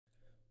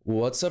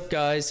What's up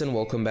guys, and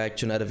welcome back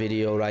to another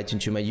video right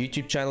into my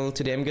YouTube channel.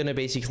 Today I'm gonna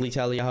basically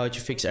tell you how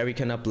to fix every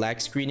kind of black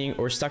screening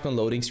or stuck on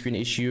loading screen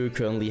issue you're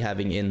currently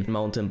having in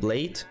Mount &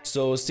 Blade.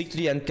 So stick to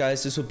the end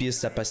guys, this will be a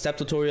step-by-step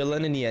tutorial,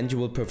 and in the end you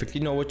will perfectly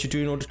know what to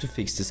do in order to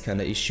fix this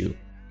kind of issue.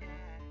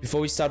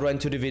 Before we start right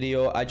into the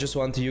video, I just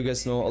want to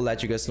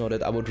let you guys know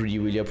that I would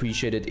really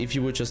appreciate it if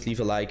you would just leave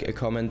a like, a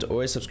comment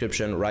or a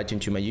subscription right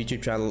into my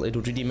YouTube channel. It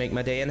would really make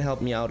my day and help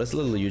me out as a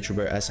little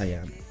YouTuber as I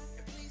am.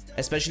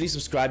 Especially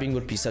subscribing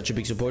would be such a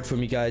big support for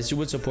me guys. You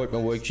would support my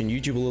work on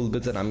YouTube a little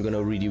bit, and I'm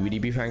gonna really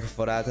be thankful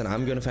for that, and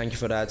I'm gonna thank you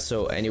for that.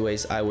 So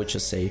anyways, I would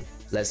just say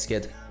let's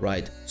get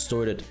right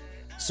started.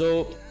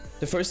 So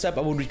the first step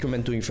I would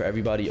recommend doing for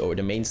everybody, or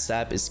the main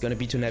step, is gonna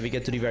be to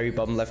navigate to the very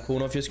bottom left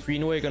corner of your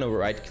screen, where you're gonna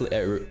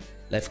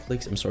left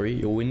click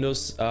your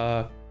Windows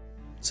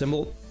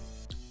symbol,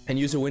 and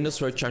use a Windows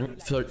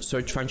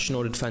search function in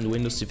order to find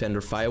Windows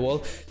Defender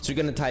Firewall. So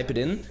you're gonna type it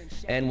in,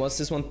 and once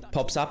this one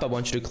pops up, I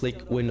want you to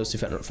click Windows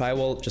Defender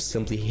Firewall. Just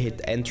simply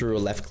hit enter or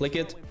left click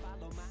it.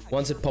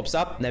 Once it pops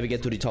up,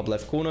 navigate to the top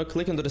left corner,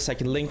 click onto the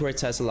second link where it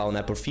says allow an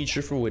app or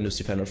feature for Windows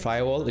Defender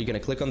Firewall. You're gonna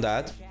click on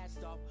that,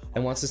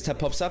 and once this tab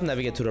pops up,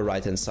 navigate to the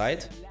right hand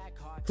side,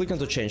 click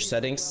onto change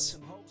settings,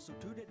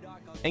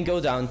 and go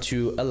down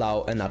to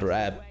allow another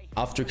app.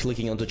 After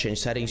clicking onto change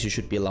settings, you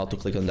should be allowed to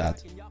click on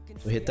that.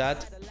 So hit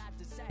that,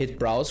 hit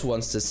browse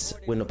once this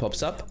window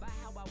pops up.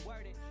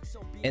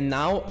 And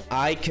now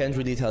I can't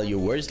really tell you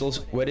where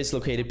it's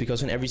located,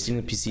 because on every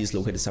single PC is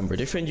located somewhere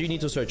different. You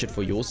need to search it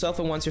for yourself,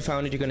 and once you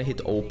found it, you're gonna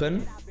hit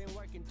open,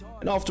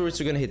 and afterwards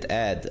you're gonna hit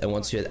add, and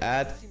once you hit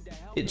add,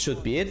 it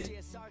should be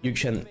it. You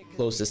can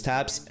close these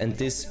tabs, and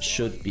this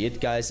should be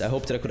it guys. I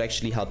hope that I could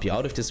actually help you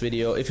out with this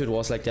video. If it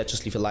was like that,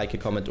 just leave a like, a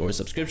comment or a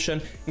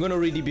subscription. I'm gonna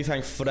really be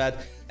thankful for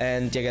that.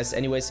 And yeah guys,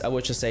 anyways, I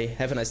would just say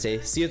have a nice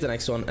day, see you at the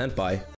next one, and bye.